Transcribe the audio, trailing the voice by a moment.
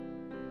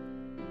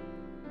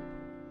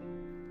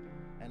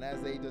And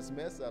as they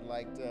dismiss, I'd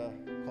like to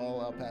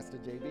call Pastor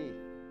JB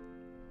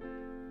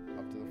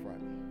up to the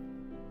front.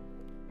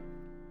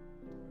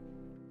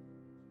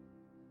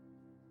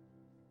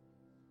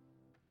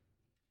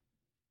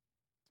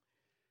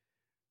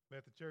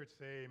 Let the church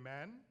say amen.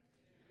 Amen.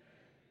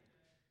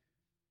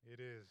 It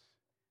is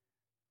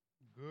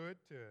good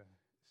to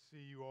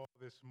see you all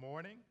this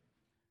morning.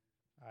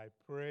 I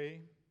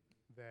pray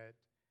that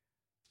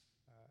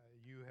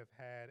you have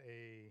had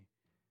a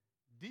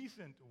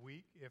decent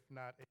week, if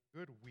not a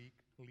good week,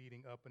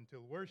 leading up until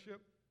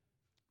worship.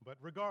 But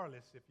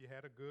regardless, if you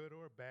had a good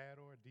or a bad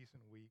or a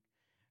decent week,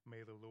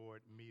 may the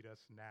Lord meet us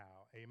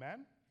now.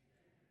 Amen?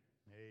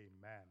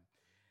 Amen.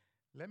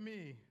 Let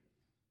me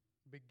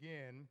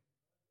begin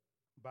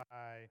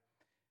by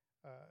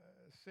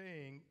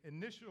saying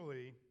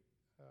initially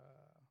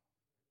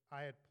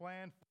I had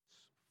planned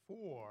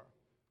 4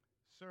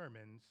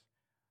 sermons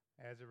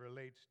as it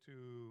relates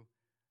to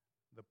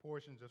the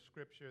portions of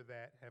Scripture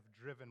that have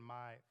driven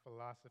my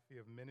philosophy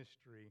of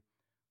ministry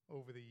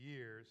over the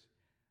years,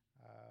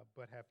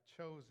 but have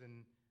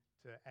chosen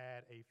to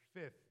add a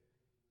 5th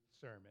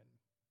sermon.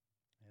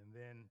 And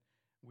then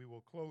we will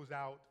close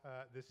out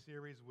this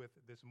series with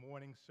this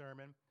morning's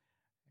sermon,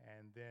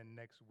 and then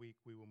next week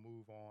we will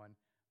move on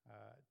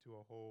to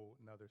a whole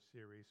another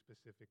series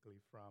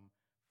specifically from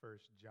 1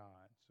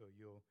 John. So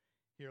you'll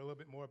hear a little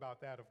bit more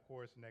about that, of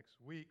course,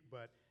 next week,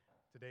 but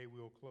today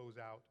we'll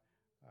close out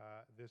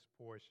this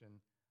portion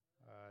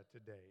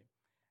today.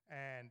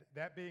 And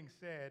that being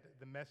said,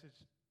 the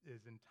message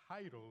is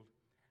entitled,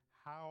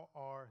 How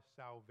Our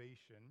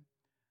Salvation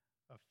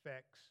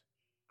Affects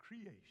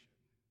Creation.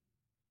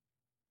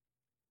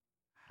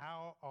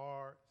 How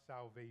our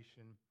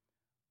salvation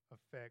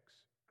affects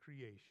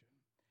creation.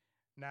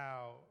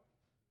 Now,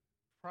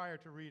 prior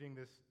to reading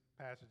this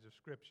passage of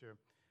Scripture,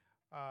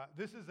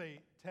 this is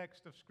a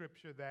text of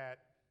Scripture that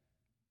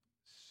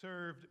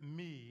served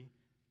me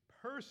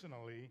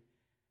personally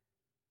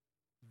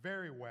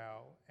very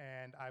well,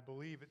 and I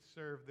believe it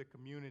served the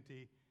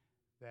community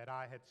that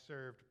I had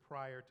served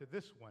prior to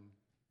this one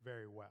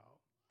very well.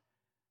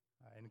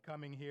 In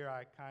coming here,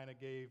 I kind of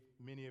gave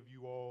many of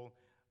you all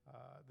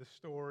the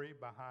story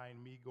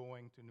behind me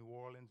going to New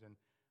Orleans and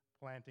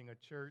planting a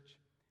church.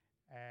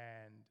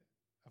 And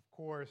of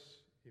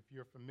course, if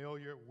you're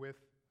familiar with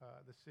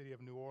the city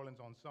of New Orleans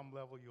on some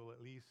level, you'll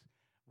at least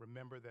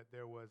remember that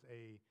there was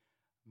a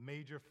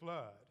major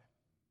flood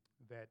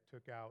that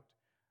took out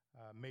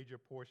major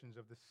portions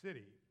of the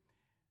city.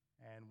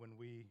 And when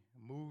we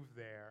moved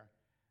there,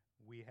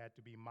 we had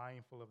to be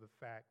mindful of the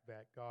fact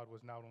that God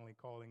was not only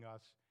calling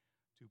us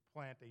to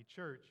plant a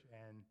church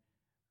and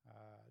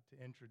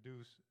to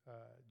introduce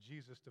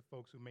Jesus to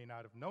folks who may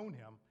not have known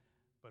him,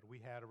 but we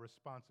had a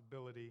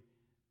responsibility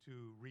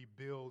to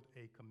rebuild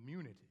a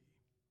community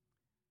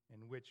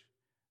in which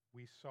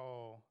we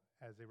saw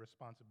as a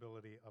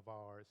responsibility of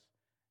ours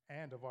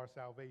and of our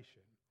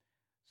salvation.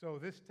 So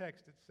this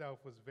text itself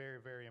was very,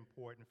 very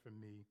important for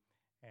me,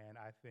 and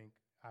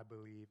I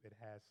believe it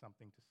has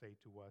something to say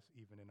to us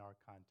even in our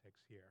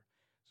context here.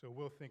 So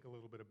we'll think a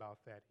little bit about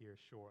that here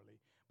shortly.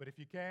 But if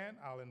you can,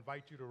 I'll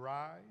invite you to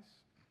rise.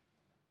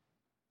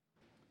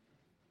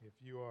 If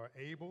you are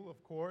able,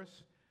 of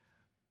course.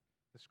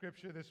 The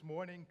scripture this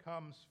morning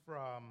comes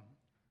from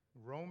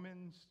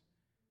Romans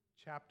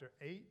chapter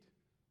 8.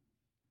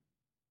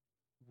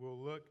 We'll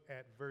look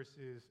at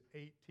verses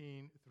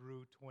 18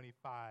 through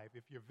 25.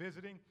 If you're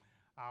visiting,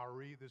 I'll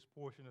read this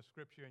portion of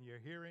scripture in your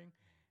hearing,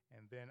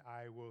 and then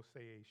I will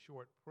say a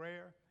short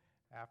prayer,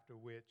 after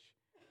which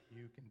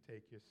you can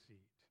take your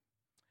seat.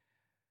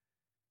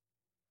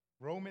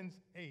 Romans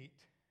 8,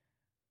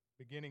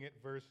 beginning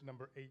at verse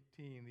number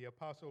 18, the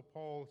Apostle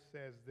Paul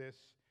says this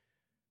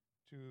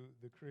to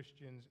the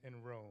Christians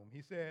in Rome.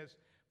 He says,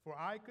 "For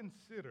I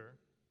consider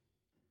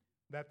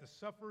that the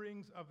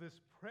sufferings of this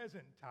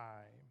present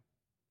time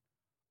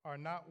are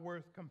not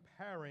worth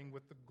comparing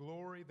with the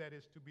glory that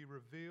is to be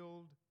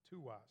revealed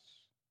to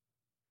us.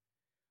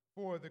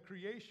 For the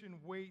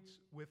creation waits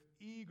with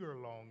eager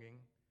longing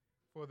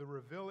for the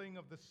revealing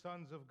of the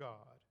sons of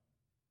God.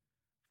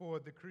 For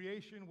the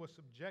creation was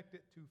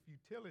subjected to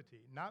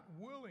futility, not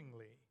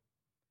willingly,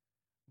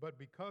 but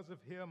because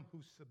of him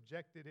who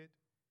subjected it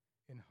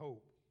in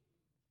hope,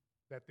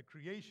 that the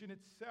creation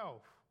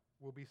itself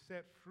will be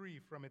set free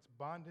from its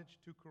bondage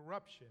to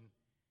corruption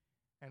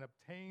and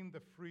obtain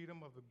the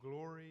freedom of the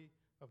glory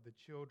of the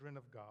children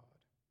of God.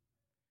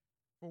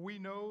 For we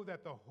know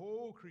that the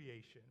whole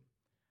creation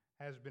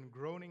has been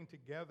groaning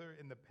together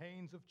in the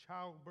pains of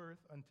childbirth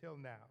until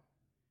now.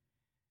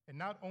 And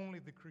not only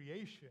the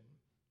creation,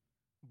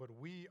 but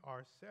we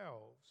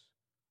ourselves,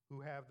 who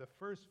have the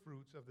first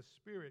fruits of the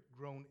Spirit,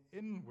 groan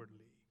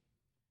inwardly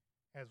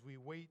as we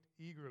wait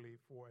eagerly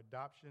for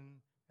adoption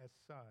as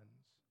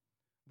sons,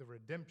 the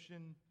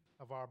redemption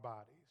of our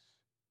bodies.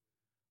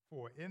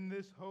 For in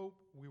this hope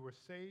we were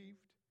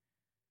saved.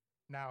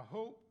 Now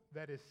hope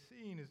that is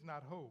seen is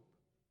not hope,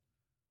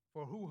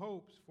 for who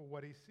hopes for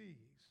what he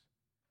sees?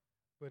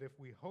 But if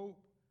we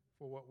hope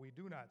for what we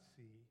do not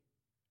see,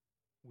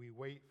 we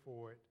wait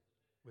for it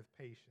with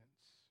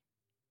patience.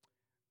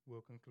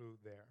 we'll conclude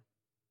there.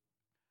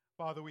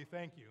 Father, we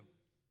thank you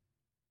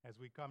as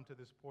we come to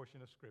this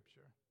portion of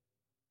Scripture.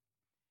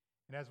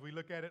 And as we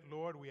look at it,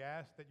 Lord, we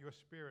ask that your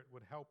Spirit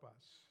would help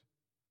us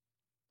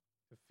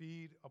to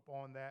feed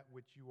upon that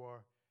which you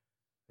are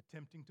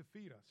attempting to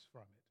feed us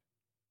from it.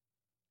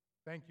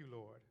 Thank you,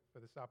 Lord, for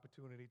this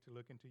opportunity to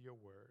look into your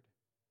word.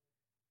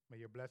 May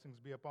your blessings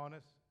be upon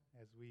us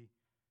as we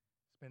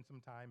spend some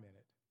time in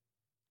it.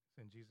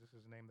 It's in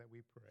Jesus' name that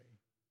we pray.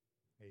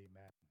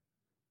 Amen.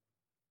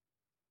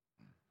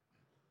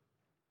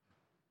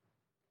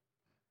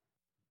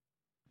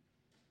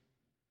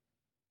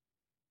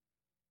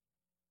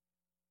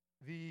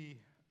 The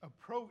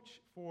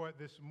approach for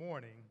this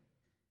morning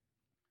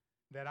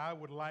that I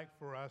would like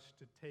for us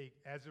to take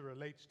as it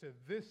relates to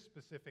this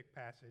specific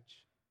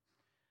passage,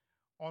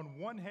 on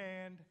one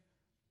hand,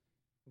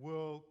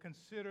 we'll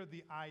consider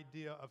the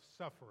idea of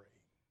suffering.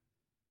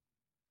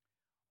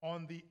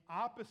 On the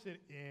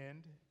opposite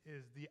end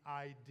is the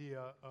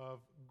idea of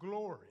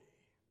glory.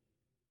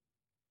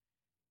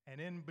 And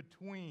in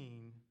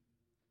between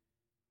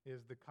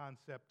is the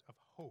concept of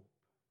hope.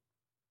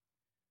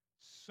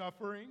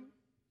 Suffering,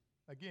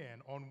 again,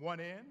 on one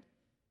end,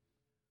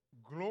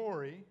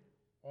 glory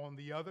on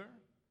the other,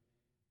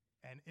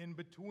 and in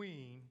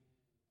between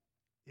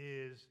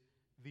is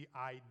the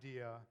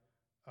idea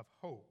of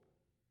hope.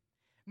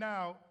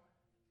 Now,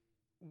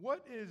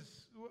 what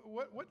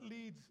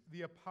leads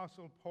the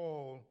Apostle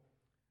Paul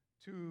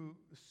to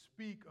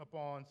speak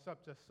upon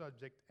such a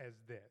subject as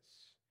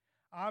this?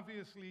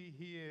 Obviously,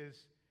 he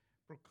is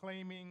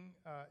proclaiming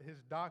his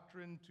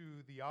doctrine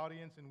to the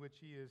audience in which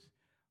he is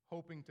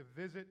hoping to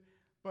visit,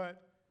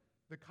 but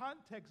the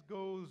context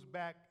goes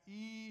back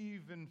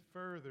even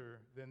further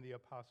than the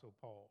Apostle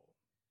Paul.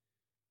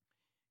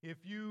 If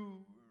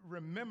you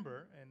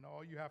remember, and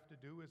all you have to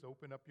do is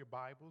open up your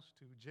Bibles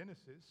to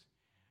Genesis,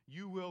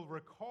 you will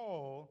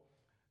recall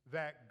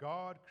that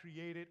God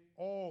created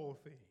all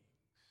things.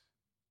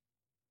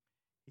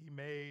 He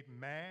made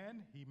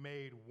man, he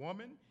made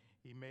woman,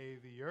 he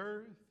made the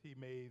earth, he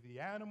made the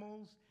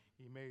animals,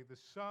 he made the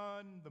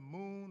sun, the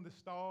moon, the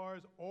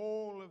stars.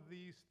 All of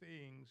these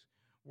things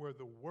were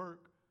the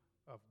work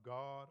of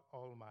God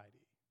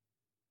Almighty.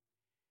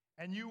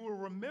 And you will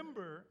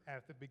remember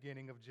at the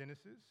beginning of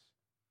Genesis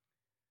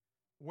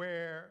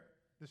where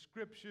the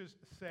scriptures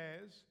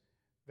says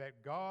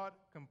that God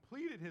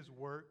completed his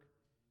work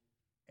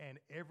and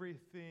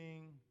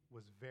everything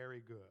was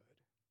very good.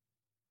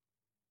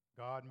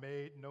 God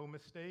made no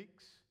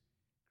mistakes.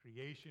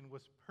 Creation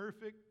was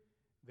perfect.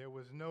 There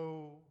was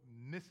no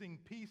missing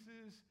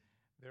pieces.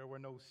 There were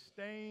no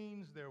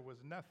stains. There was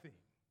nothing.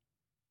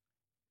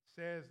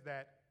 It says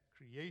that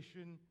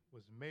creation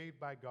was made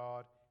by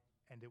God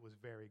and it was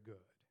very good.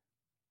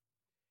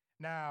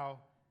 Now,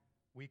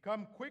 we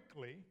come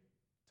quickly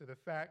to the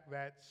fact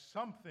that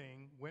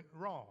something went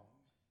wrong.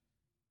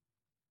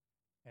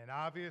 And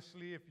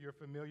obviously, if you're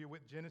familiar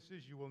with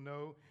Genesis, you will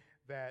know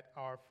that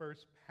our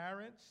first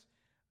parents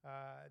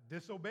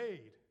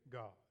disobeyed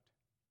God.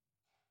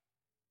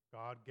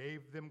 God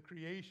gave them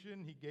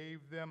creation. He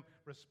gave them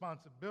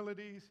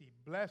responsibilities. He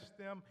blessed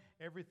them.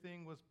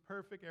 Everything was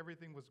perfect.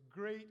 Everything was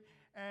great.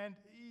 And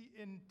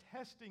in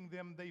testing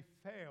them, they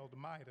failed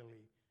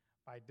mightily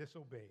by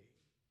disobeying.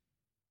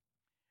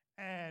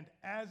 And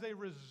as a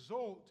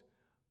result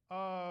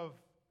of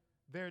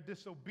their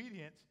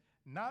disobedience,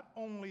 not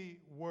only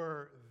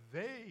were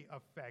they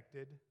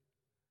affected,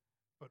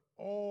 but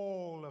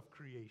all of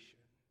creation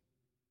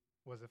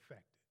was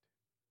affected.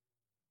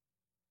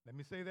 Let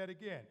me say that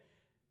again.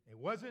 It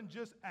wasn't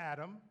just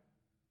Adam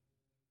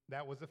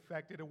that was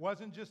affected. It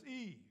wasn't just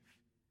Eve.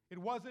 It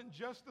wasn't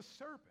just the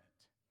serpent.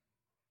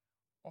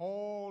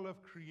 All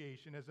of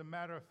creation. As a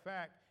matter of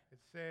fact, it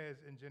says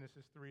in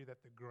Genesis 3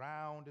 that the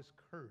ground is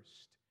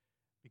cursed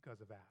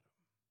because of Adam.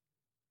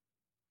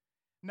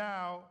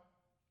 Now,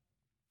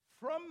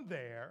 from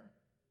there,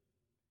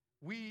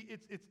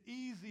 it's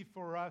easy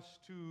for us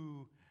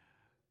to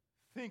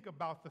think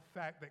about the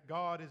fact that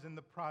God is in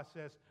the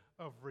process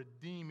of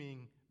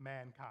redeeming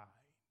mankind.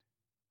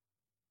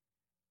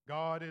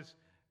 God is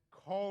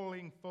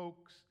calling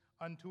folks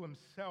unto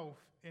himself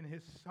in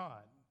his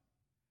Son.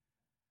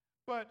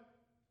 But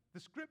the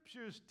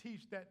scriptures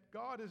teach that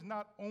God is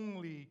not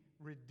only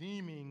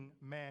redeeming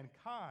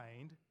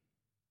mankind,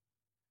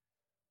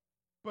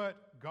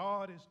 but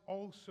God is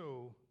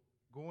also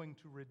going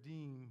to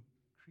redeem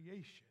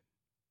creation.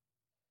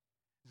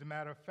 As a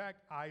matter of fact,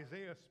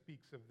 Isaiah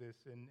speaks of this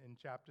in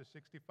chapter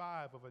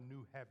 65 of a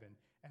new heaven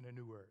and a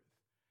new earth.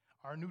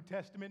 Our New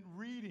Testament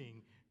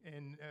reading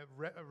in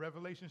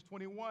Revelations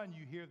 21,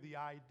 you hear the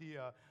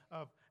idea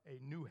of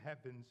a new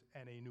heavens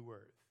and a new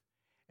earth.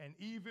 And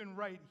even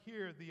right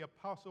here, the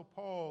Apostle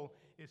Paul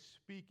is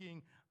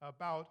speaking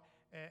about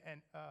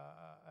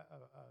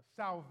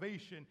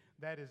salvation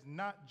that is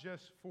not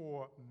just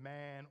for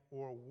man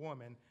or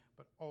woman,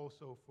 but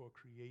also for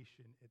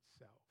creation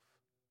itself.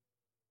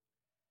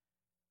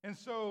 And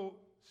so,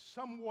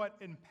 somewhat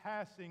in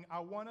passing,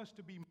 I want us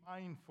to be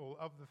mindful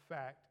of the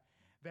fact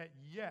that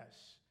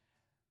yes,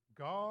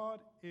 God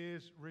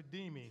is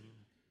redeeming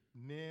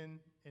men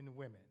and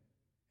women.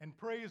 And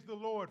praise the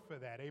Lord for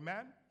that,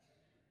 amen?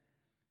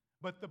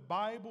 But the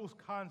Bible's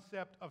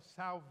concept of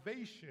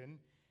salvation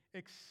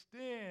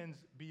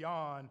extends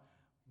beyond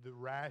the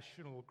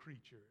rational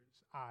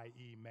creatures,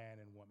 i.e., man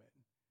and woman.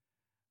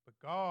 But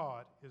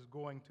God is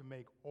going to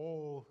make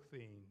all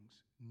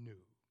things new.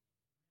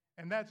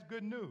 And that's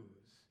good news.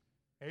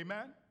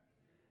 Amen?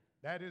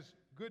 That is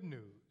good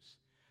news.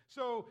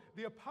 So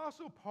the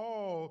Apostle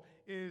Paul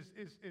is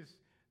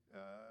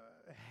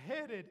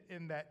headed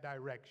in that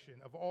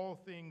direction of all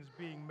things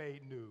being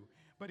made new.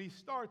 But he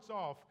starts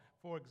off,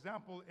 for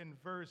example, in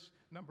verse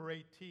number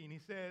 18. He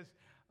says,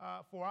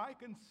 for I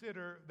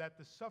consider that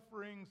the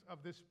sufferings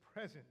of this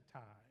present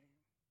time,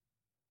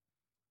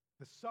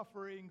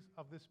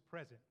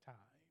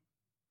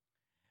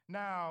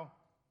 Now,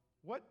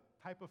 what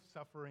type of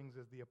sufferings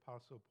is the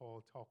Apostle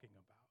Paul talking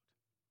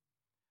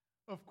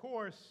about? Of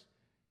course,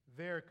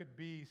 there could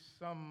be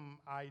some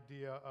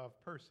idea of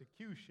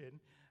persecution.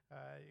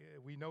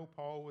 We know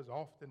Paul was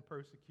often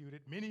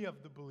persecuted. Many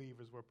of the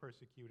believers were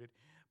persecuted.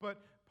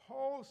 But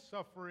Paul's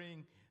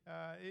suffering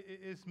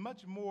is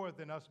much more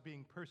than us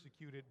being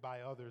persecuted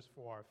by others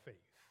for our faith.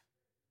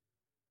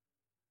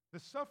 The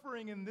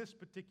suffering in this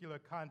particular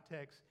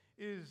context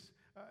is,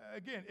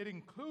 again, it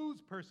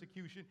includes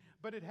persecution,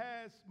 but it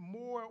has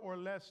more or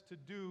less to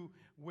do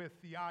with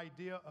the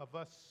idea of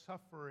us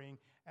suffering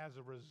as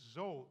a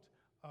result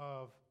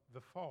of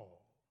the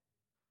fall.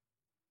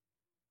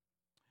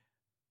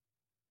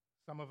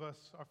 Some of us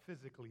are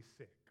physically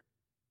sick.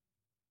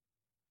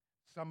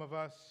 Some of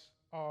us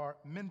are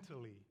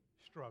mentally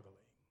struggling.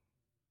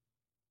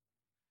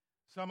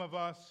 Some of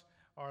us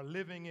are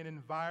living in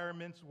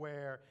environments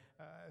where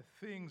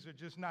things are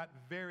just not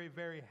very,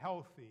 very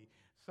healthy.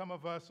 Some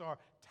of us are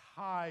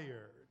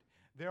tired.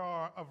 There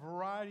are a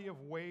variety of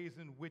ways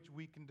in which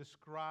we can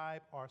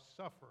describe our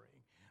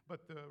suffering.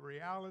 But the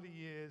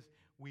reality is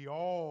we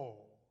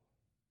all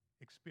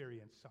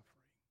experience suffering.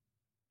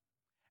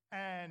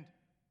 And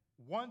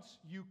once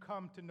you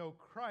come to know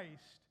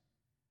Christ,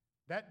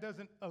 that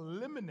doesn't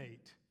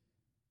eliminate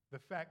the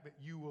fact that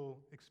you will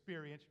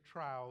experience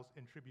trials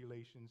and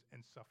tribulations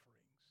and sufferings.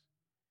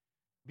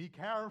 Be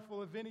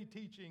careful of any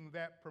teaching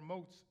that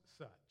promotes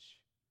such.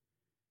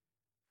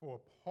 For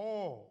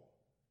Paul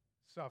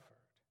suffered,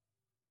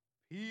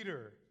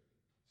 Peter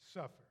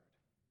suffered,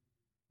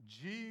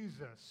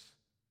 Jesus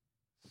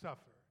suffered,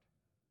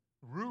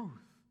 Ruth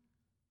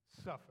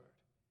suffered,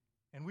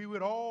 and we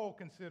would all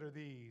consider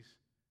these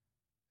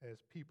as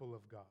people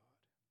of God.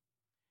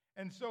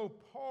 And so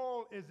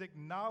Paul is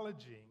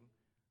acknowledging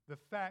the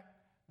fact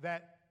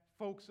that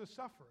folks are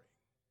suffering.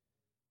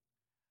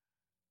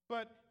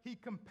 But he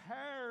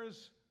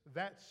compares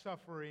that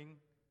suffering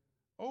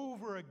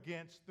over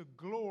against the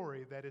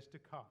glory that is to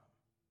come.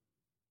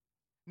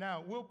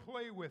 Now, we'll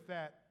play with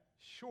that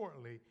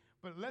shortly,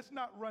 but let's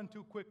not run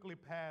too quickly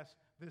past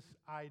this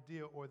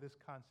idea or this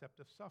concept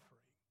of suffering.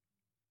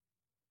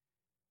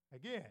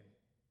 Again,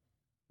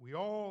 we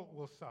all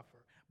will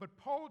suffer. But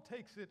Paul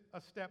takes it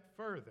a step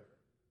further.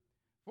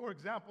 For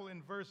example,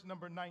 in verse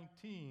number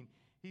 19,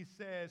 he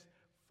says,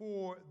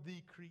 for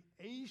the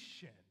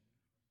creation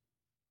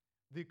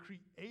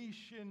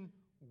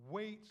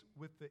waits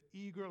with the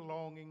eager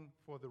longing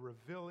for the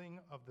revealing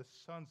of the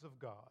sons of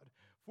God.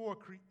 For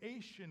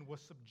creation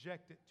was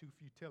subjected to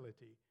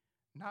futility,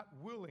 not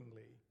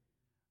willingly,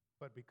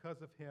 but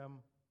because of him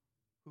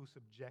who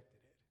subjected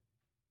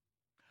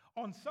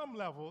it. On some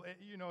level,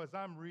 as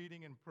I'm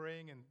reading and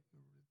praying and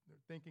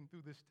thinking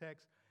through this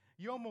text,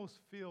 you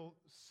almost feel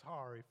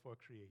sorry for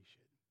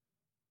creation.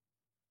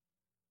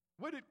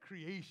 What did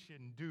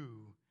creation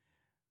do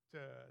to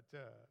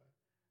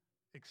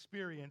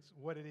experience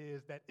what it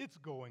is that it's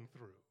going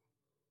through?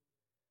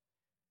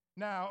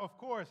 Now, of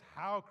course,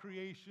 how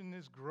creation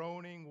is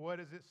groaning, what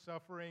is it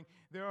suffering?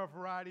 There are a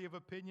variety of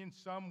opinions.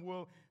 Some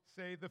will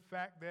say the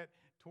fact that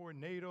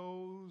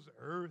tornadoes,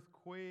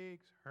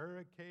 earthquakes,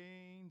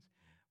 hurricanes,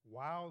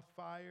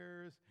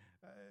 wildfires,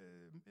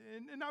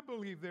 and I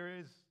believe there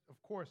is,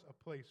 of course,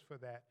 a place for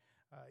that,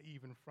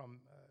 even from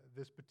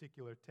this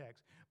particular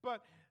text.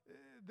 But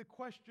the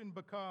question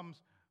becomes,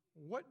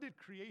 what did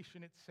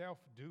creation itself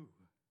do?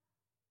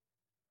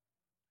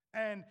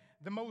 And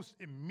the most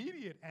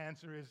immediate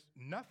answer is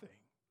nothing.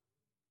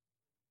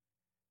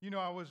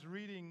 I was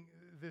reading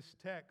this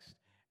text,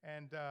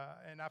 and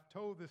I've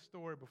told this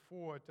story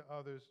before to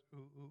others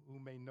who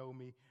may know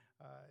me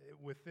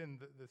within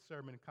the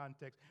sermon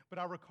context. But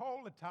I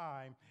recall a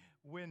time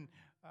when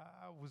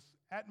I was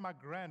at my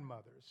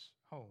grandmother's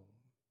home,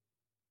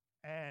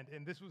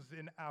 and this was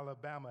in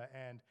Alabama,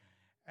 and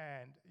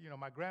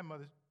my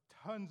grandmother's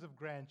tons of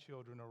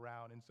grandchildren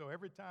around, and so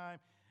every time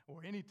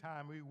or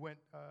anytime we went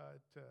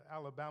to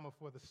Alabama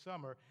for the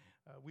summer,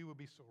 we would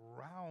be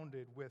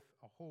surrounded with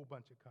a whole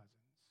bunch of cousins,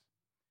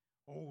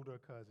 older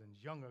cousins,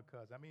 younger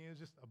cousins. I mean, it was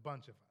just a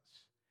bunch of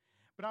us.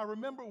 But I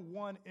remember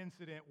one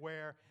incident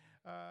where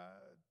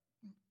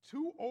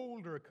two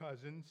older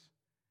cousins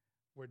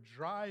were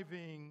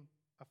driving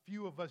a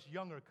few of us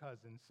younger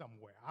cousins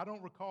somewhere. I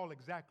don't recall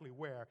exactly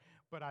where,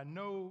 but I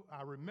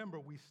remember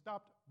we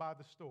stopped by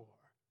the store.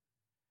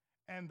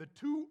 And the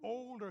two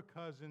older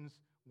cousins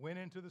went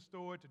into the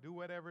store to do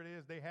whatever it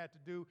is they had to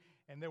do,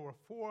 and there were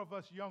four of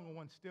us younger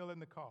ones still in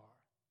the car.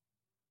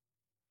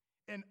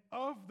 And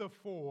of the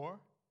four,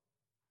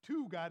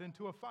 two got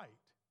into a fight.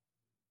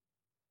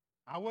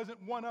 I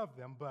wasn't one of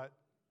them, but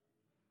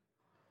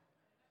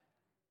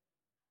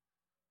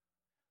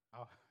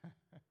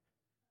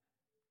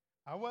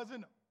I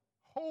wasn't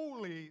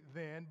holy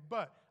then,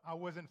 but I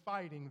wasn't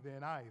fighting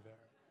then either.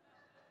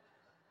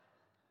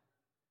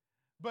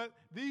 But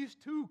these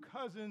two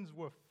cousins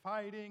were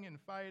fighting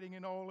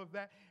and all of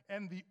that.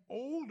 And the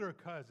older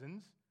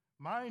cousins,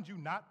 mind you,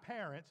 not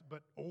parents,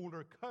 but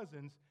older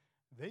cousins,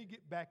 they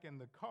get back in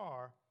the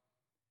car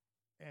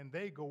and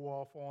they go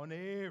off on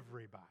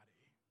everybody.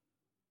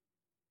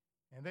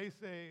 And they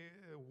say,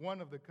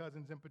 one of the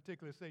cousins in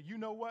particular say, you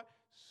know what?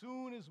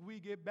 Soon as we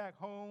get back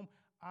home,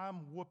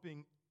 I'm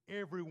whooping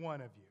every one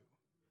of you.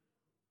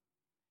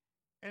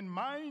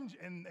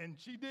 And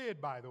she did,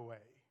 by the way.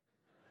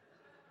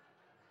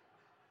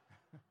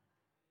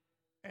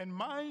 And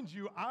mind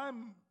you, I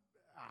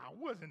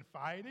wasn't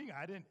fighting.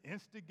 I didn't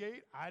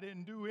instigate. I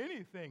didn't do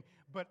anything.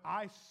 But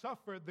I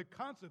suffered the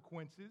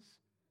consequences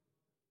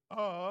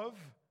of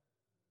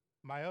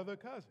my other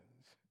cousins.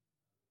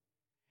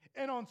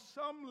 And on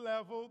some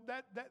level,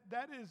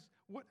 that is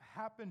what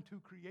happened to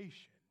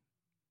creation.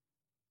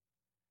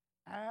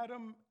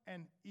 Adam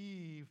and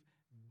Eve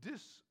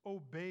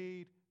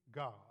disobeyed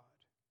God.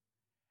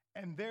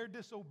 And their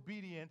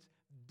disobedience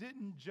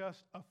didn't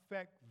just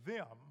affect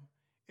them,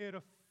 it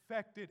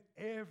affected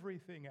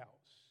everything else.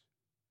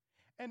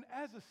 And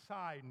as a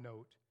side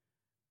note,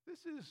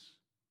 this is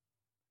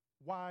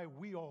why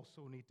we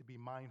also need to be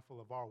mindful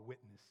of our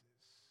witnesses.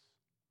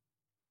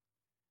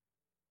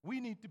 We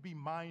need to be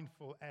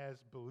mindful as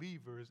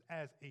believers,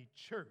 as a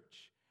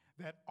church,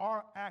 that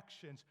our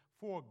actions,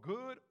 for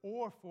good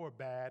or for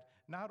bad,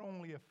 not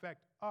only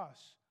affect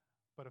us,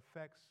 but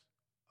affects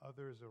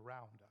others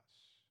around us.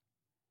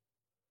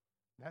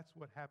 That's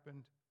what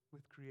happened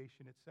with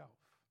creation itself.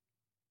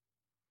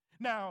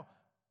 Now,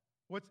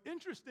 what's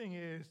interesting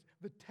is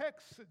the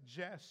text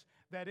suggests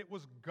that it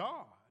was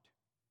God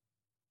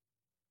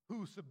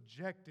who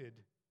subjected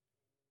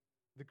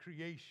the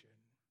creation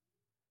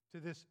to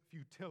this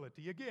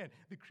futility. Again,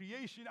 the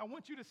creation, I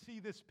want you to see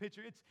this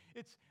picture.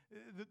 It's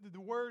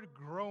the word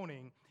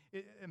groaning.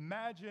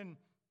 Imagine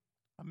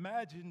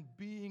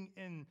being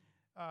in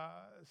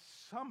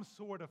some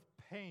sort of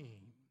pain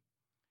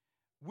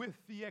with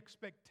the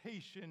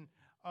expectation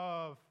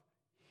of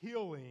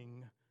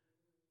healing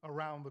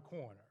around the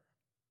corner.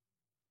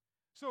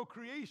 So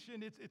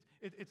creation,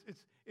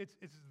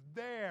 it's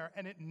there,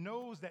 and it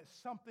knows that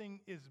something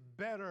is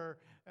better,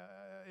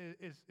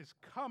 is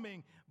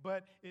coming,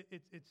 but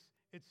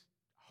it's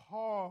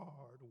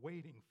hard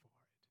waiting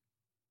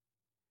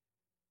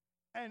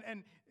for it.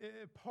 And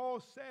Paul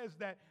says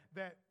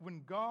that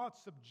when God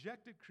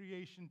subjected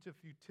creation to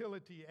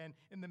futility, and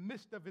in the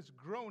midst of his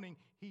groaning,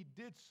 he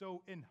did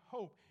so in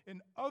hope.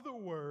 In other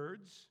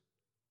words,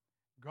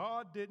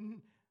 God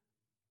didn't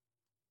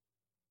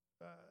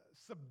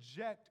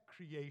subject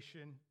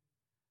creation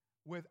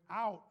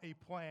without a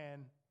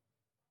plan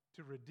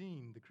to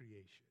redeem the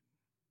creation.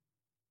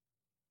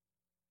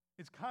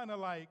 It's kind of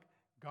like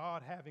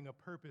God having a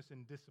purpose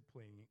in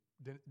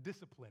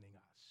disciplining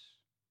us.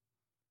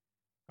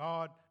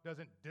 God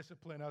doesn't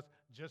discipline us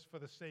just for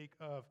the sake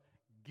of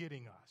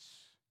getting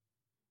us.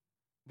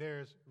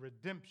 There's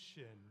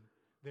redemption,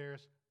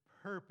 there's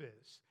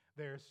purpose,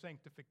 there's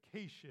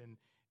sanctification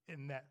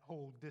in that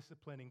whole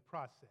disciplining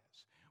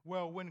process.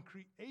 Well, when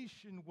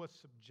creation was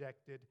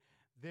subjected,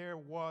 there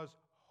was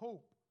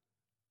hope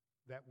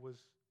that was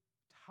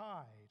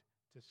tied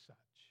to such.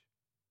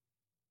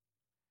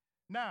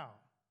 Now,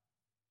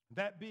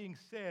 that being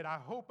said, I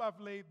hope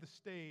I've laid the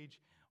stage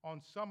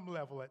on some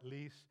level at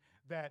least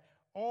that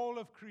all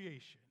of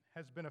creation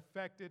has been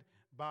affected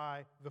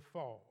by the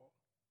fall.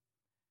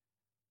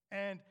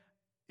 And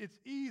it's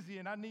easy,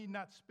 and I need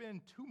not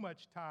spend too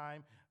much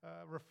time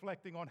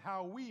reflecting on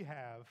how we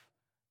have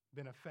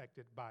been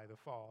affected by the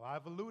fall.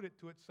 I've alluded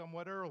to it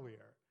somewhat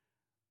earlier.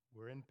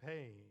 We're in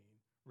pain.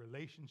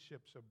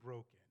 Relationships are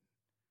broken.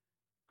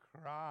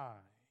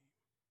 Crime.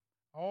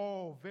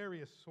 All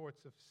various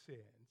sorts of sin.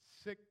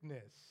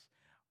 Sickness.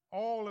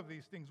 All of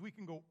these things. We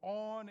can go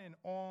on and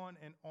on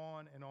and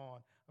on and on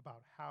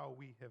about how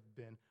we have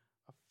been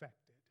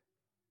affected.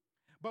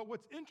 But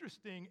what's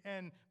interesting,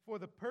 and for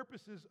the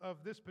purposes of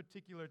this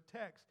particular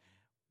text,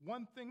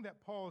 one thing that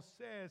Paul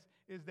says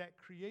is that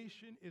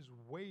creation is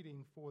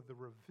waiting for the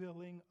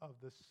revealing of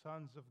the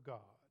sons of God.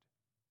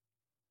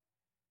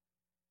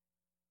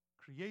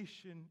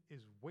 Creation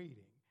is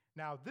waiting.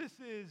 Now, this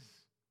is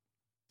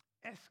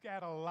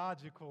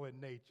eschatological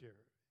in nature.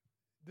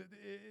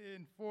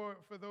 And for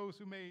those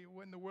who may,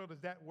 what in the world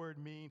does that word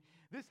mean?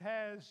 This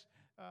has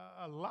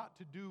a lot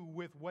to do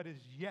with what is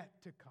yet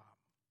to come.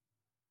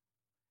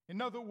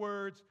 In other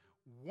words,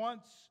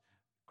 once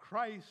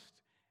Christ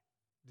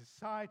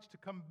decides to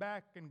come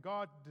back and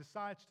God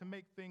decides to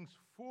make things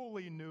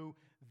fully new,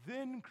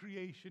 then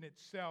creation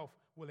itself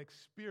will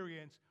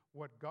experience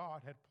what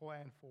God had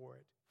planned for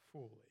it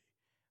fully.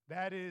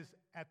 That is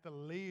at the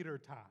later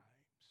times.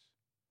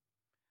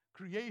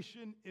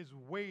 Creation is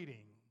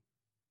waiting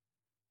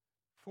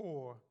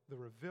for the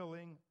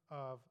revealing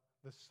of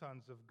the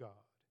sons of God.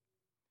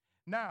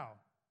 Now,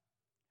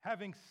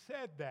 having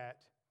said that,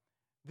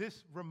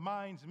 this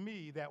reminds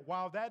me that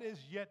while that is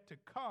yet to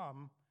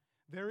come,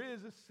 there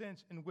is a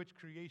sense in which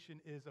creation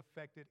is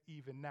affected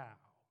even now.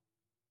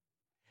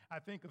 I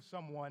think of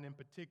someone in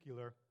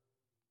particular,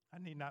 I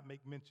need not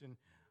make mention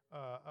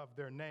of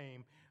their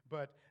name,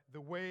 but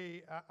the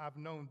way I've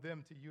known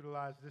them to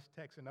utilize this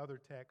text and other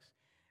texts,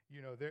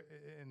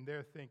 in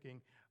their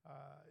thinking,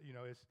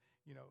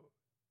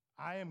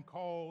 I am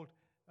called,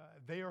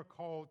 they are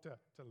called to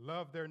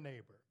love their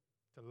neighbor,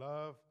 to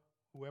love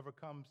whoever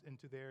comes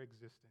into their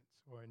existence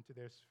or into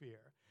their sphere.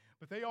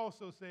 But they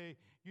also say,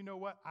 you know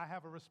what, I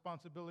have a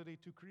responsibility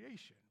to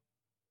creation.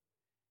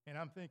 And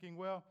I'm thinking,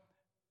 well,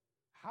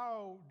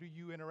 how do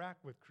you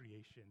interact with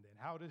creation then?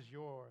 How does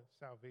your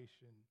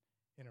salvation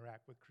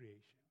interact with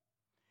creation?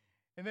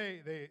 And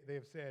they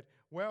have said,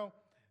 well,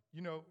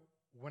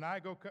 when I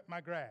go cut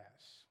my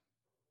grass,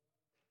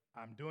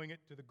 I'm doing it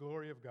to the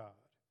glory of God.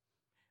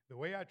 The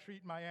way I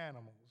treat my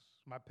animals,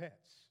 my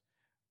pets,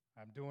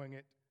 I'm doing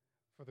it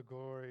for the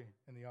glory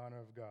and the honor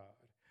of God.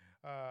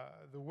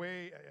 The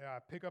way I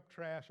pick up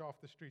trash off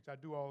the streets, I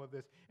do all of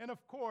this. And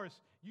of course,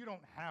 you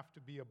don't have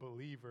to be a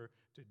believer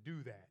to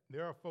do that.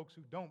 There are folks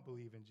who don't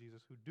believe in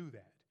Jesus who do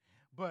that.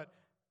 But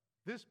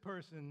this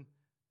person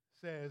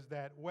says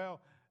that,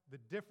 well, the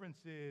difference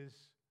is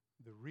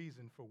the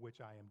reason for which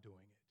I am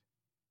doing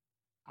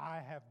it.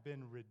 I have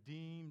been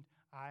redeemed,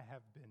 I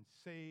have been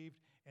saved,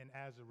 and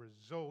as a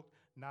result,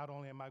 not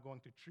only am I going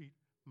to treat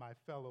my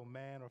fellow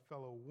man or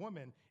fellow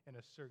woman in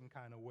a certain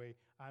kind of way,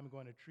 I'm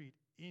going to treat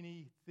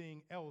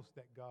anything else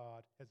that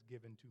God has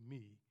given to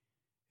me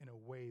in a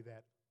way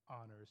that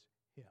honors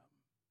him.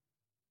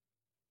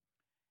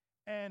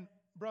 And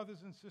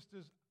brothers and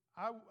sisters,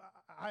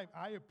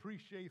 I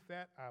appreciate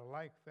that, I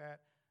like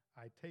that,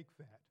 I take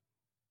that.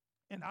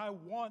 And I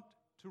want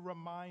to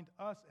remind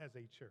us as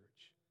a church,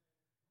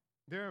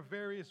 there are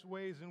various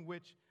ways in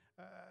which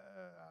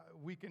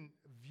we can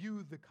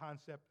view the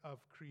concept of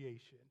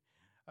creation.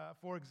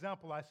 For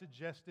example, I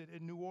suggested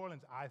in New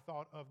Orleans, I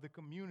thought of the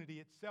community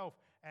itself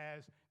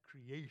as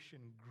creation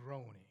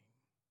groaning.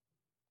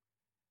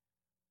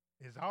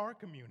 Is our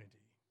community,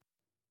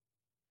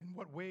 in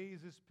what ways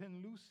is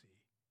Penn Lucy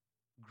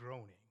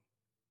groaning,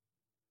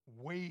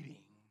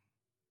 waiting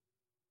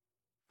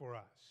for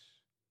us?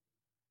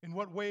 In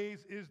what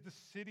ways is the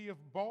city of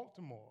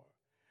Baltimore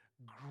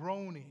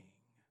groaning,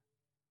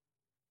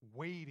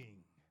 waiting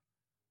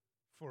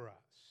for us?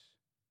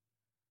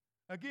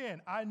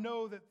 Again, I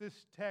know that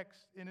this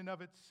text in and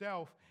of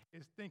itself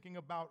is thinking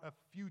about a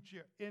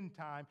future end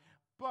time,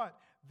 but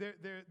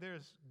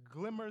there's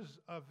glimmers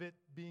of it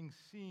being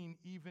seen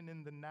even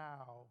in the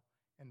now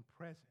and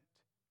present.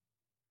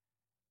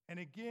 And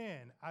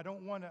again, I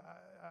don't want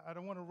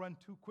to run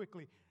too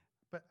quickly,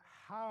 but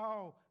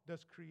how is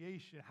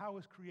creation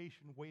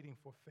waiting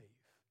for faith?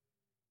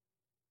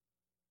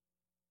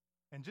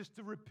 And just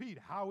to repeat,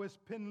 how is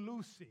Penn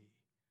Lucy?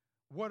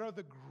 What are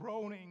the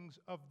groanings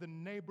of the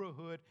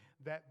neighborhood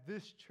that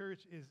this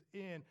church is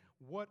in?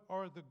 What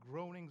are the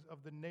groanings of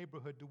the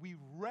neighborhood? Do we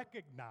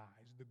recognize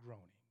the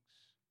groanings?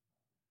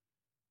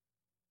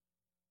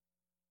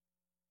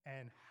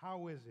 And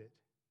how is it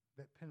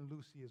that Penn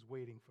Lucy is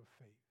waiting for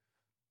faith?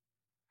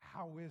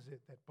 How is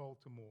it that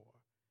Baltimore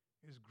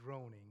is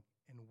groaning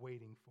and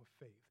waiting for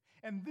faith?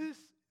 And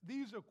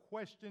these are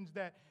questions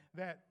that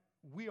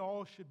we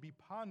all should be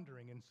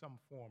pondering in some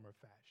form or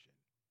fashion.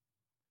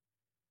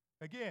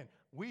 Again,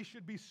 we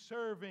should be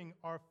serving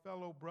our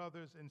fellow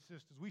brothers and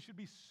sisters. We should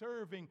be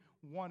serving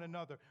one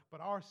another.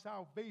 But our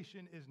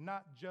salvation is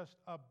not just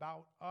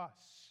about us.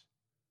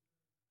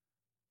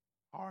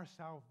 Our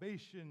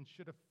salvation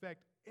should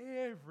affect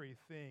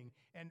everything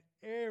and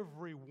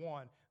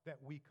everyone that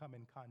we come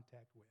in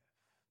contact with.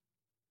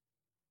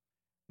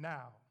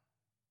 Now,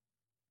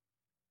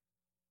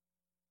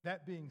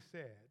 that being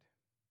said,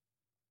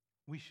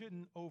 we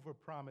shouldn't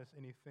overpromise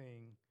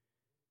anything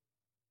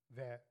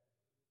that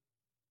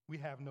we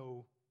have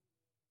no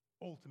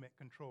ultimate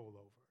control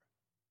over.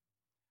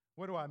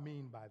 What do I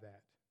mean by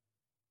that?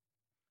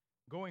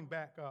 Going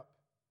back up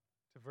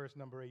to verse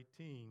number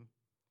 18,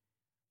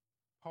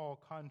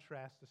 Paul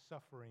contrasts the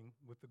suffering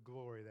with the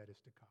glory that is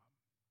to come.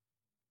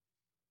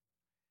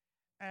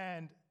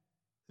 And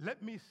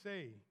let me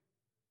say,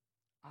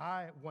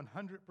 I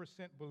 100%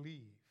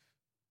 believe,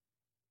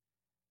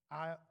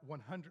 I 100%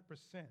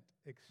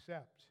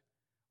 accept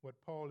what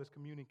Paul is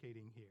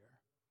communicating here,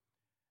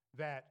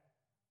 that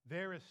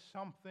there is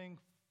something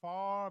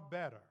far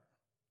better,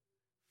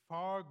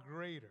 far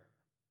greater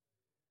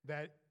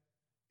that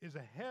is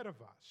ahead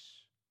of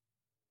us,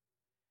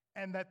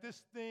 and that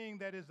this thing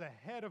that is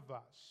ahead of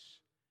us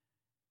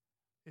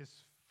is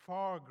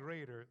far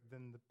greater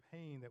than the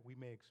pain that we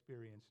may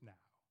experience now.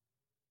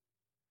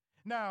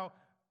 Now,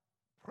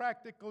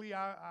 practically,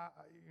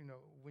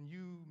 when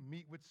you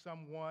meet with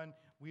someone,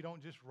 we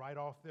don't just write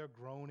off their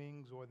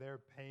groanings or their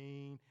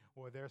pain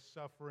or their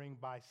suffering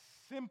by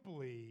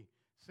simply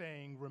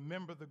saying,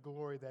 remember the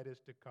glory that is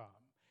to come.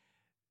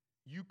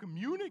 You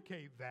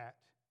communicate that,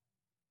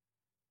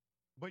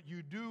 but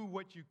you do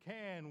what you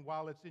can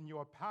while it's in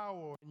your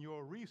power and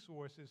your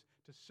resources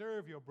to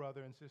serve your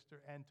brother and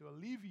sister and to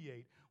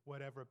alleviate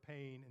whatever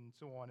pain and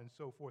so on and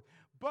so forth.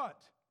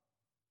 But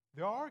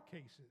there are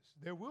cases,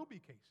 there will be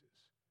cases,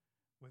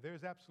 where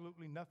there's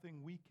absolutely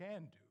nothing we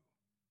can do.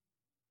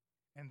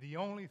 And the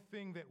only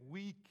thing that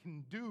we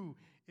can do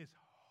is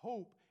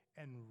hope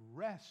and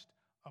rest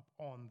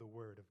upon the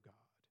Word of God.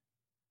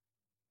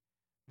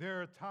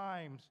 There are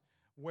times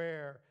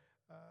where,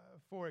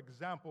 for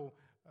example,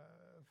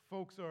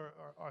 folks are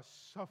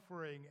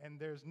suffering and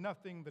there's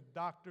nothing the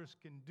doctors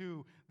can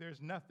do.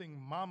 There's nothing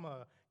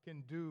mama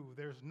can do.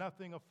 There's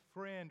nothing a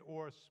friend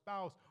or a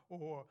spouse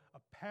or a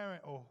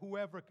parent or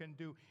whoever can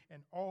do.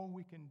 And all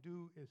we can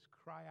do is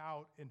cry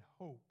out in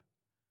hope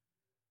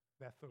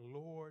that the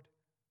Lord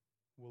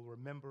will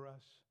remember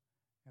us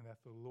and that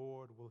the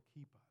Lord will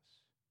keep us.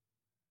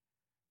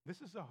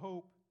 This is a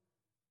hope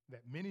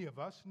that many of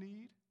us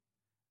need.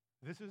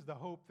 This is the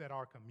hope that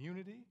our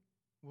community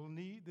will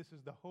need. This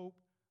is the hope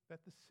that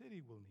the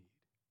city will need.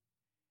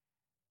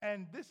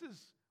 And this is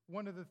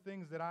one of the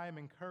things that I am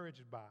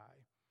encouraged by.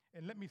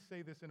 And let me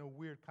say this in a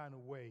weird kind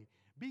of way.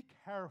 Be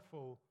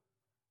careful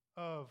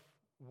of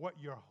what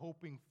you're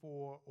hoping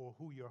for or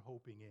who you're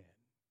hoping in.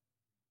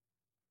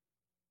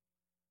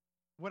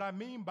 What I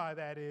mean by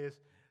that is,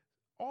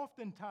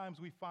 oftentimes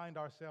we find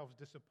ourselves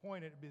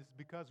disappointed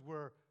because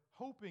we're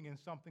hoping in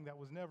something that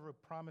was never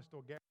promised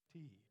or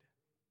guaranteed.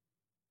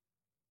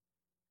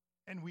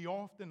 And we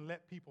often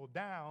let people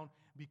down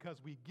because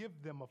we give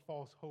them a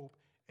false hope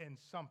in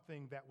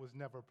something that was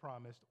never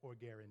promised or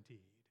guaranteed.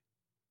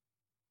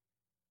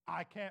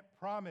 I can't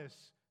promise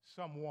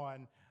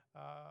someone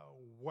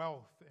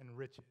wealth and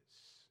riches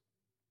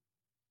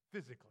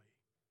physically.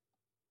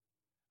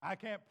 I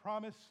can't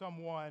promise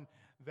someone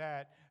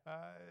that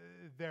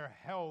their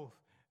health,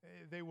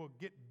 they will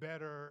get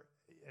better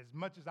as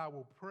much as I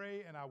will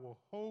pray and I will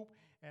hope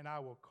and I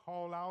will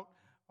call out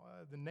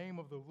the name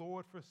of the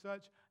Lord for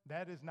such.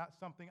 That is not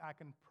something I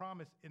can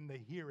promise in the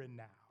here and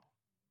now.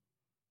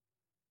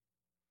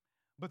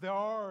 But there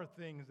are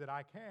things that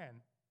I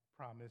can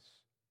promise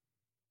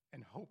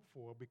and hope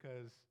for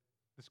because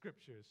the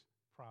scriptures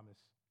promise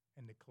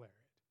and declare it.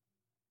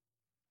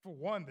 For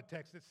one, the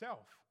text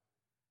itself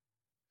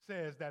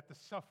says that the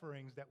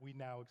sufferings that we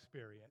now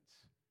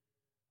experience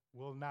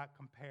will not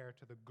compare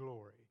to the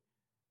glory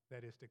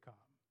that is to come.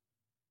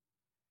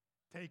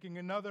 Taking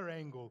another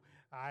angle,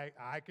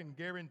 I can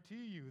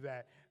guarantee you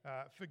that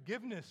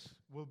forgiveness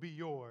will be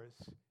yours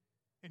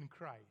in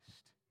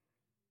Christ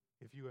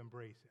if you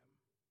embrace Him.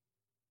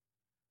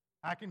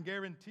 I can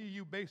guarantee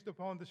you, based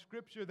upon the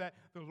scripture, that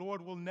the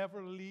Lord will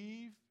never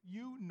leave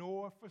you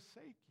nor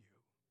forsake you.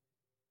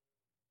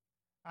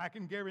 I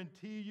can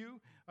guarantee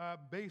you,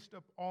 based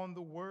upon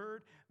the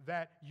word,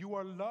 that you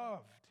are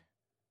loved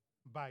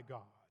by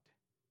God,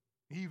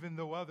 even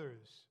though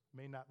others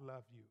may not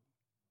love you.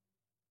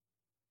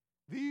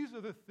 These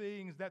are the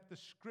things that the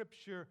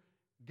scripture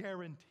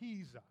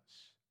guarantees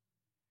us.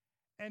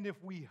 And if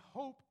we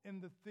hope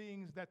in the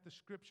things that the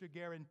scripture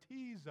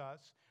guarantees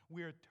us,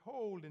 we are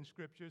told in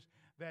scriptures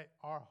that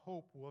our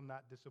hope will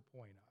not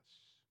disappoint us.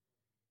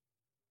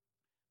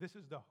 This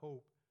is the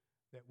hope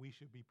that we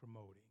should be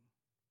promoting.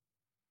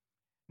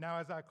 Now,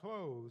 as I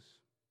close,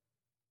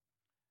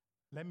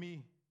 let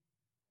me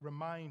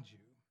remind you,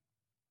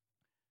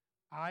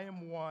 I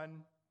am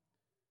one,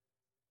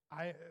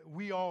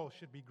 we all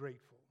should be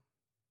grateful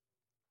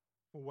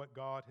for what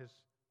God has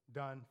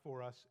done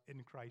for us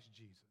in Christ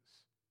Jesus.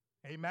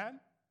 Amen?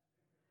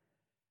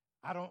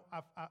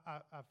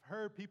 I've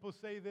heard people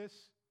say this,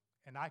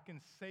 and I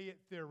can say it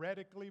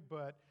theoretically,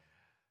 but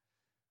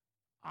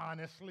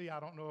honestly, I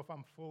don't know if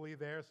I'm fully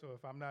there, so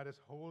if I'm not as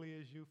holy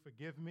as you,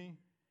 forgive me.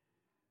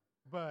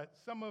 But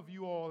some of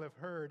you all have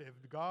heard,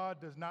 if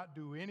God does not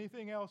do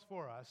anything else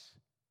for us,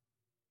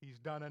 He's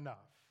done enough.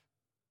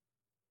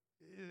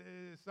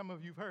 Some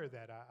of you have heard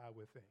that, I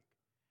would think.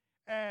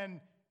 And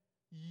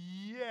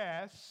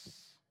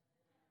yes,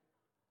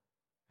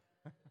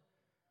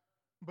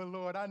 but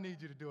Lord, I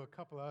need you to do a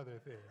couple other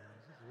things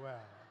as well.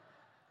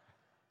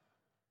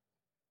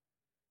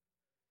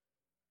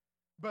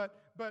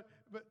 But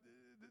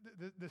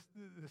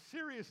the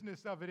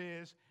seriousness of it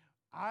is,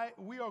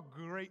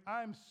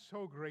 I'm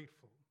so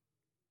grateful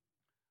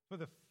for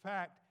the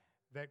fact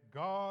that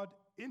God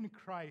in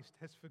Christ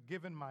has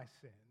forgiven my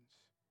sins.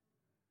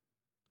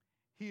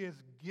 He has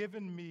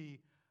given me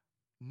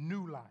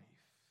new life.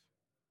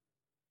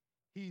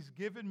 He's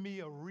given me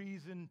a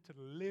reason to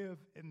live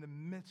in the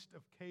midst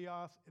of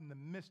chaos, in the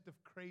midst of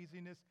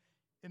craziness,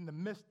 in the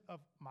midst of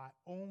my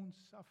own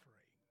suffering.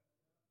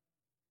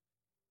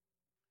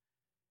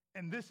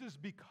 And this is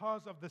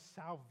because of the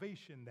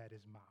salvation that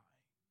is mine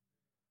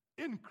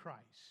in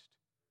Christ,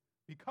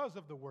 because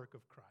of the work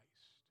of Christ.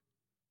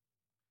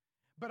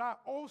 But I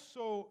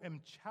also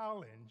am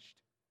challenged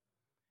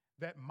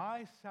that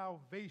my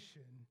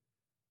salvation,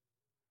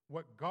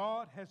 what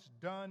God has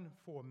done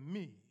for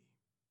me,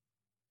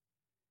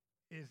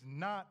 is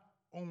not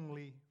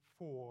only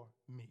for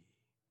me.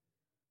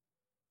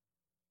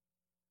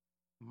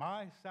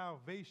 My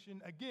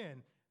salvation,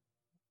 again,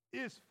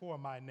 is for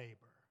my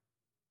neighbor.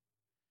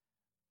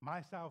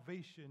 My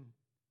salvation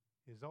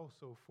is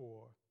also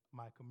for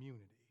my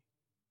community.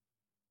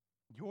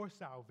 Your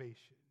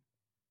salvation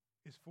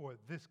is for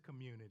this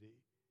community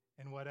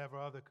and whatever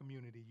other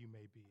community you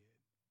may be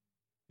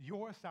in.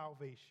 Your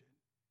salvation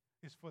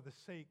is for the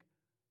sake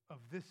of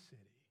this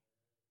city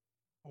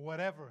or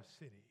whatever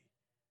city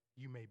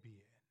you may be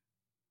in.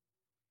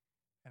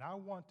 And I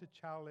want to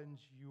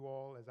challenge you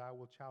all, as I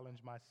will challenge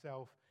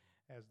myself,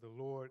 as the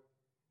Lord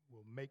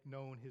will make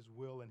known his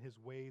will and his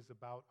ways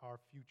about our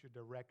future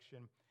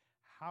direction.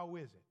 How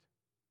is it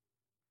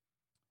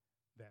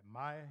that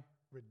my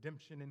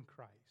redemption in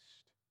Christ,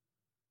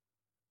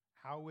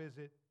 how is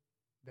it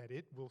that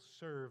it will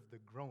serve the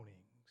groanings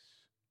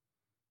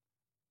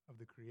of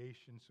the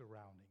creation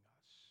surrounding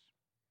us?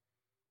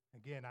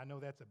 Again, I know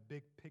that's a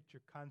big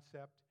picture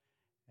concept,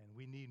 and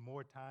we need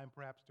more time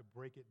perhaps to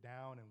break it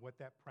down and what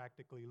that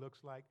practically looks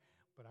like.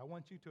 But I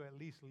want you to at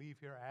least leave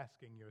here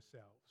asking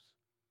yourselves,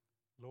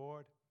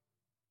 Lord,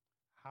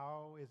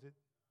 how is it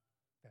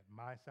that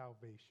my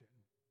salvation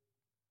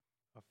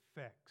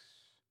affects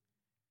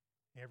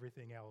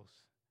everything else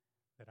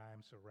that I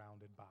am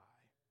surrounded by?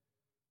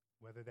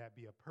 Whether that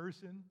be a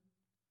person,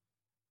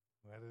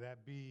 whether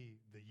that be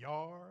the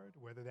yard,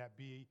 whether that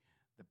be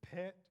the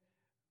pet,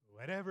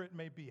 whatever it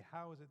may be,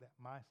 how is it that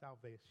my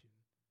salvation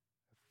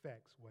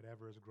affects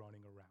whatever is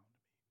groaning around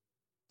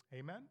me?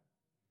 Amen?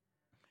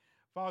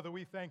 Father,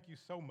 we thank you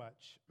so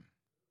much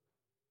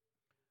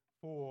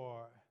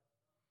for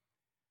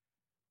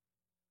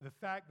the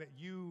fact that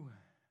you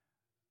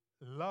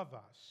love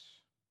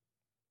us.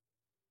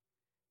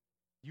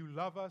 You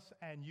love us,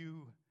 and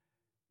you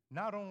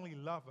not only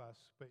love us,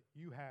 but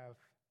you have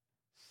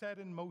set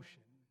in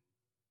motion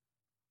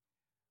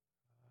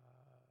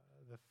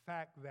the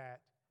fact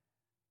that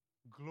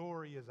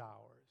glory is ours.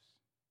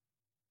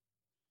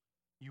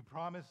 You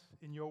promise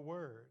in your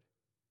word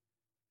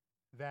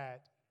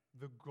that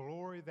the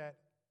glory that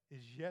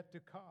is yet to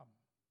come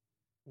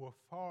will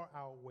far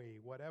outweigh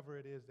whatever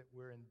it is that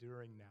we're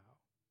enduring now.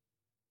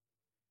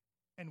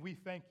 And we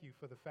thank you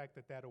for the fact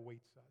that that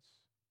awaits us.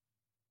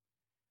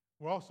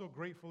 We're also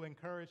grateful and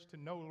encouraged to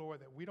know, Lord,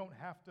 that we don't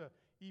have to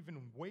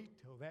even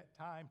wait till that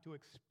time to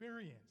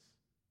experience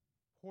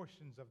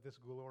portions of this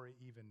glory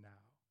even now.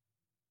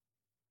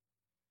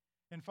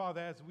 And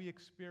Father, as we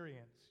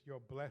experience your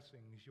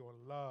blessings, your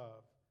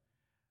love,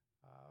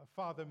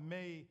 Father,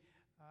 may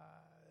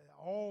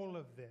all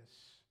of this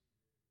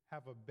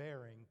have a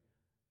bearing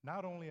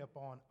not only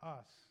upon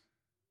us,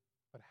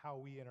 but how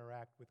we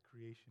interact with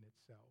creation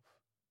itself.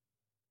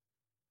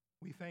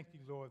 We thank you,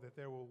 Lord, that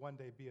there will one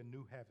day be a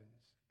new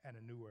heavens and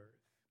a new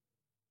earth.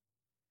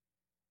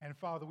 And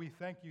Father, we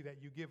thank you that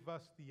you give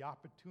us the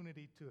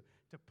opportunity to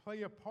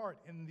play a part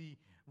in the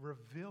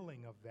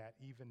revealing of that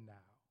even now.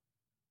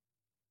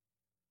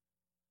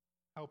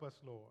 Help us,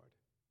 Lord,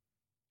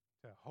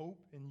 to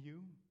hope in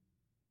you.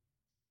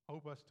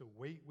 Hope us to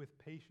wait with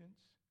patience.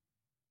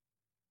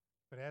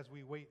 But as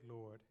we wait,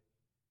 Lord,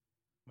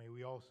 may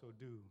we also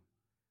do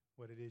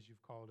what it is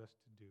you've called us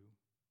to do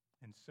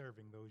in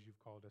serving those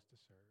you've called us to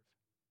serve.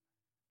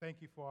 Thank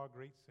you for our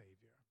great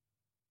Savior.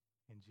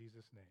 In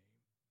Jesus' name,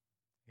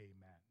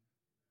 amen.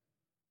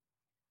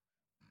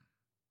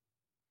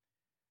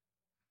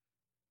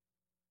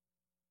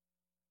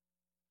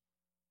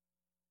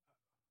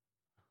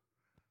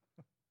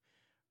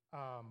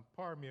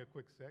 Pardon me a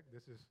quick sec.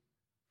 This is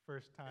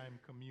first time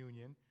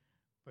communion,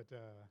 but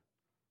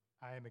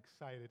I am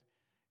excited.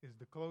 Is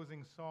the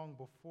closing song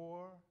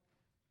before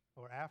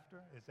or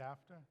after? It's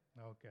after?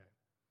 Okay.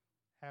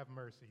 Have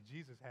mercy.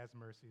 Jesus has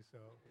mercy, so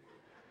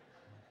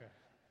okay.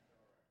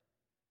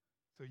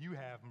 So you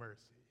have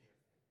mercy.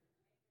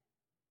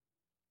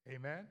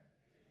 Amen.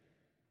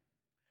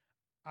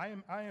 I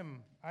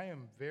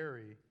am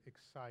very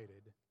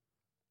excited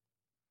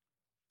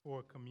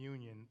for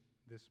communion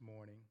this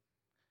morning.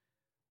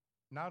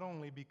 Not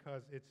only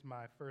because it's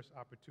my first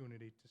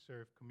opportunity to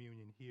serve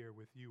communion here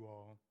with you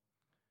all,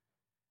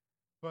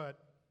 but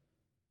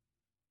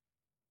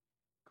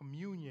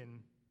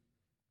communion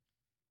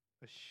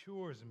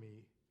assures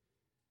me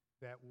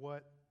that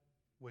what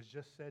was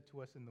just said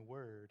to us in the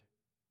Word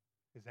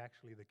is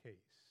actually the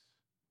case.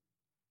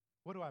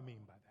 What do I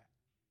mean by that?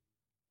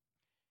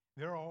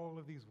 There are all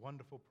of these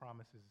wonderful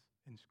promises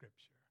in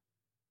Scripture.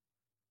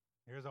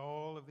 There's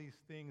all of these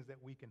things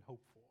that we can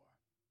hope for.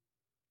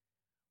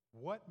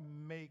 What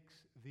makes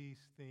these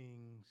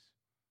things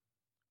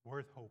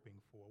worth hoping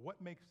for? What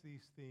makes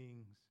these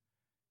things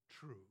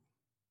true?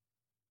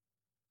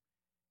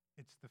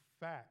 It's the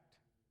fact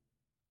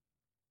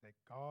that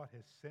God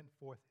has sent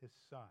forth his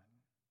Son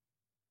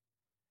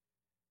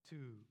to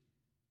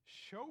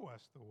show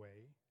us the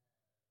way,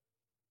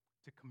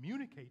 to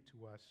communicate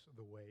to us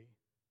the way,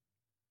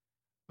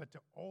 but to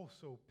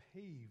also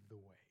pave the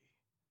way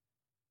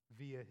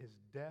via his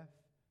death,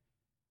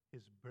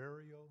 his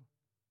burial,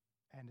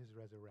 and his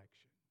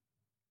resurrection.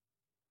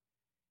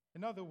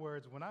 In other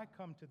words, when I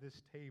come to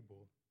this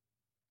table,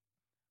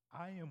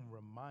 I am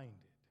reminded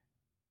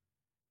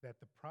that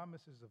the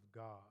promises of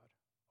God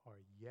are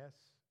yes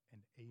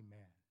and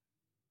amen.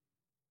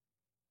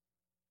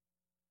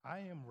 I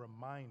am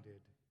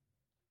reminded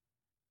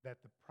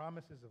that the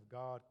promises of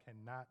God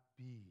cannot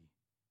be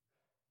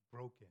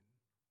broken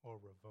or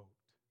revoked.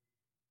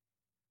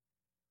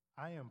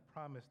 I am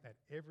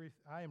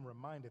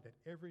reminded that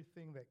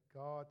everything that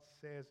God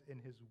says in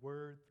his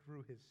word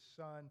through his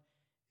Son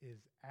is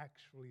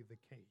actually the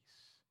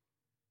case.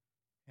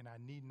 And I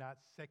need not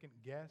second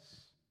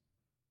guess.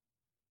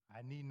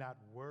 I need not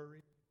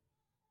worry.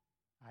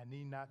 I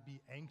need not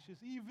be anxious,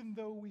 even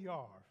though we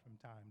are from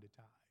time to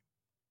time.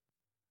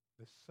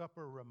 The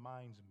supper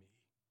reminds me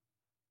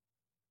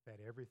that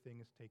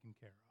everything is taken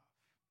care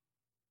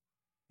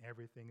of.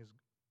 Everything is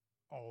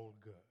all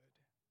good.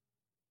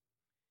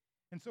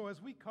 And so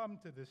as we come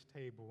to this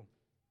table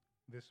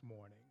this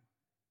morning,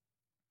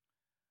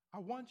 I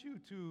want you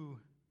to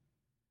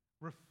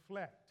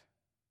reflect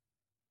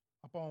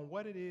upon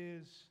what it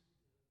is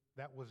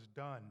that was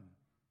done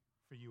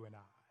for you and I.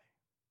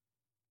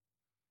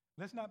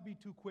 Let's not be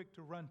too quick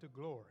to run to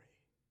glory.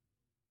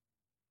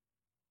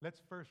 Let's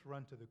first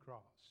run to the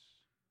cross.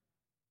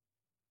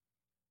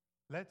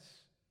 Let's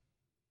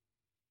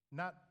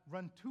not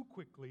run too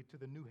quickly to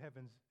the new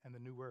heavens and the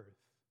new earth.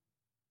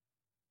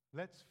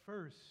 Let's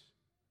first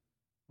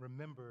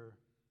remember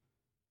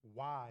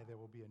why there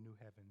will be a new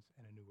heavens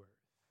and a new earth.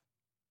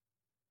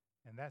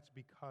 And that's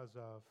because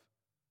of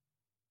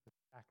the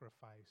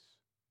sacrifice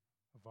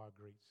of our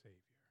great Savior.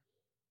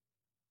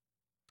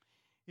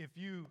 If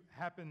you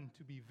happen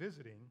to be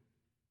visiting,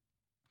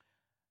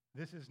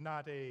 this is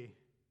not a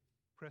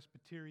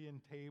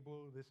Presbyterian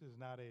table. This is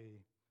not a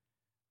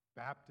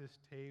Baptist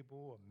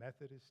table, a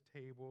Methodist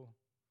table.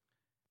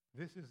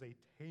 This is a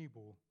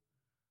table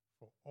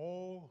for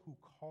all who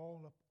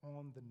call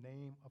upon the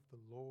name of the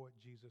Lord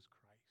Jesus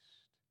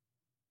Christ.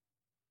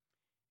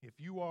 If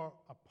you are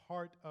a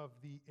part of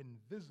the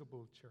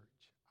invisible church,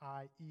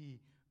 i.e.,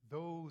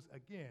 those,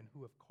 again,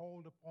 who have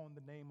called upon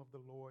the name of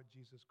the Lord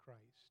Jesus Christ,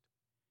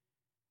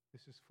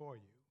 this is for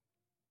you.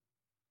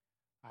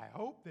 I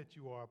hope that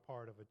you are a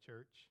part of a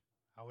church.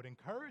 I would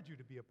encourage you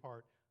to be a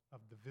part of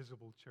the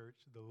visible church,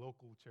 the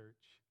local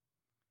church.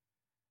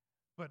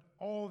 But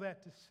all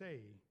that to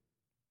say,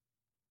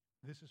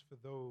 this is for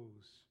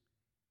those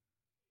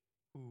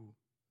who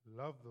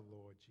love the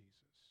Lord Jesus,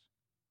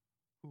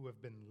 who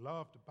have been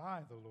loved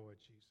by the Lord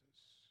Jesus,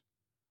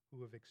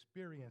 who have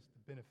experienced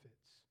the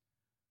benefits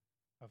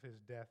of his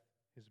death,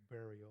 his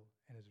burial,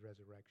 and his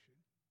resurrection.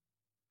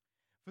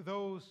 For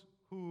those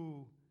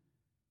who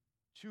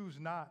choose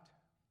not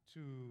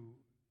to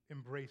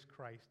embrace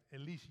Christ,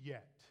 at least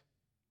yet,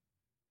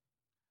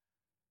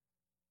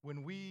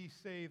 when we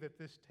say that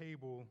this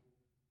table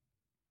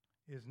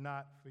is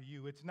not for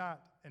you, it's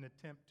not an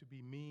attempt to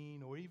be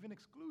mean or even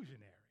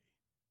exclusionary.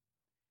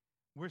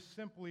 We're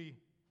simply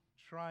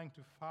trying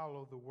to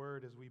follow the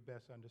word as we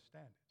best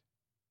understand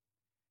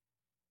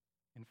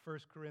it. In 1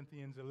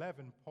 Corinthians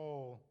 11,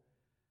 Paul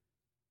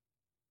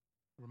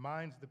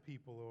reminds the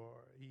people,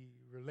 or he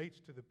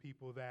relates to the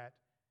people, that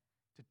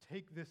to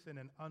take this in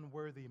an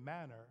unworthy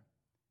manner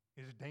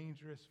is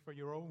dangerous for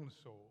your own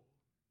soul.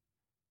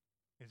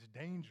 It's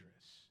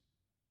dangerous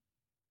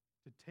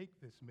to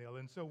take this meal.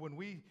 And so when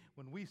we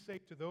say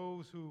to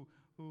those who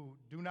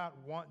do not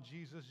want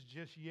Jesus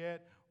just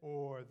yet,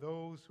 or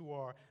those who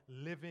are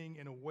living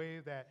in a way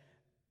that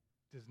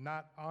does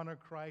not honor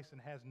Christ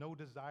and has no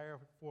desire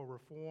for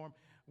reform,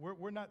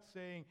 we're not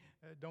saying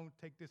don't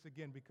take this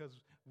again because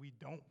we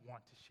don't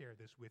want to share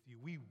this with you.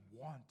 We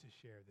want to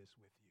share this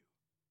with you.